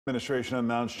Administration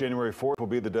announced January 4th will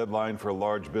be the deadline for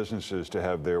large businesses to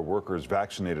have their workers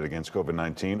vaccinated against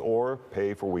COVID-19 or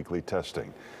pay for weekly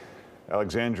testing.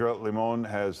 Alexandra Limon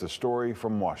has the story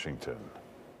from Washington.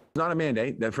 It's not a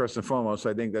mandate, that first and foremost.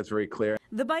 I think that's very clear.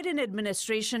 The Biden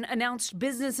administration announced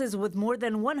businesses with more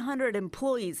than 100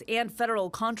 employees and federal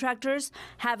contractors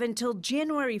have until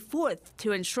January 4th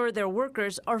to ensure their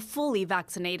workers are fully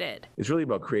vaccinated. It's really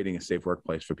about creating a safe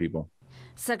workplace for people.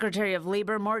 Secretary of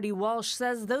Labor Marty Walsh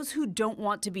says those who don't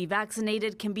want to be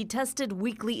vaccinated can be tested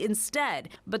weekly instead,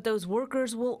 but those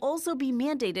workers will also be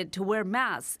mandated to wear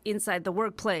masks inside the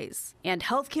workplace. And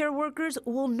healthcare workers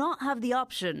will not have the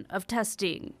option of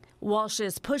testing. Walsh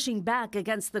is pushing back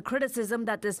against the criticism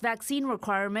that this vaccine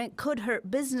requirement could hurt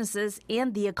businesses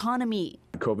and the economy.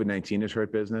 COVID-19 has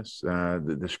hurt business.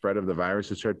 The spread of the virus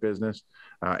has hurt business.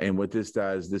 And what this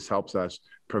does, this helps us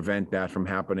prevent that from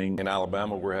happening. In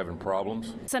Alabama, we're having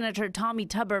problems. Senator Tommy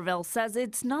Tuberville says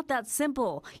it's not that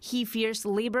simple. He fears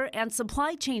labor and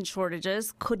supply chain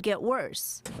shortages could get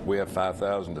worse. We have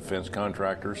 5,000 defense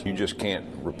contractors. You just can't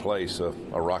replace a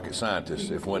rocket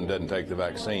scientist if one doesn't take the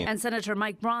vaccine. And Senator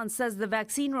Mike Braun says the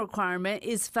vaccine requirement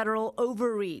is federal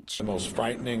overreach. The most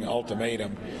frightening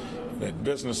ultimatum that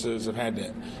businesses have had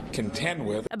to contend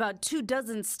with. About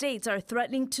 24 states are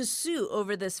threatening to sue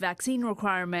over this vaccine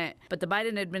requirement, but the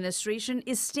Biden administration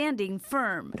is standing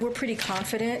firm. We're pretty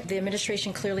confident the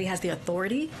administration clearly has the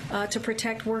authority to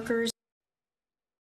protect workers.